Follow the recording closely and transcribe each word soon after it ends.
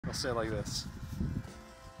I'll say it like this.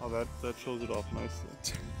 Oh, that shows it off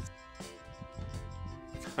nicely.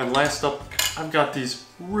 And last up, I've got these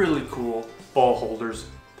really cool ball holders.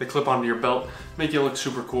 They clip onto your belt, make you look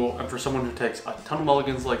super cool, and for someone who takes a ton of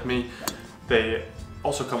mulligans like me, they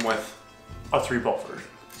also come with a 3-ball version.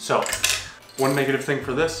 So, one negative thing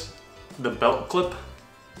for this, the belt clip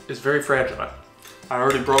is very fragile. I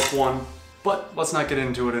already broke one, but let's not get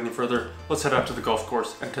into it any further. Let's head out to the golf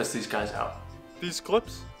course and test these guys out. These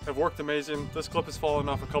clips have worked amazing. This clip has fallen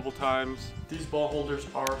off a couple times. These ball holders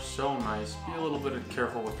are so nice. Be a little bit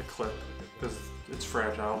careful with the clip because it's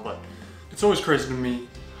fragile, but it's always crazy to me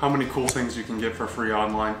how many cool things you can get for free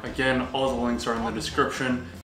online. Again, all the links are in the description.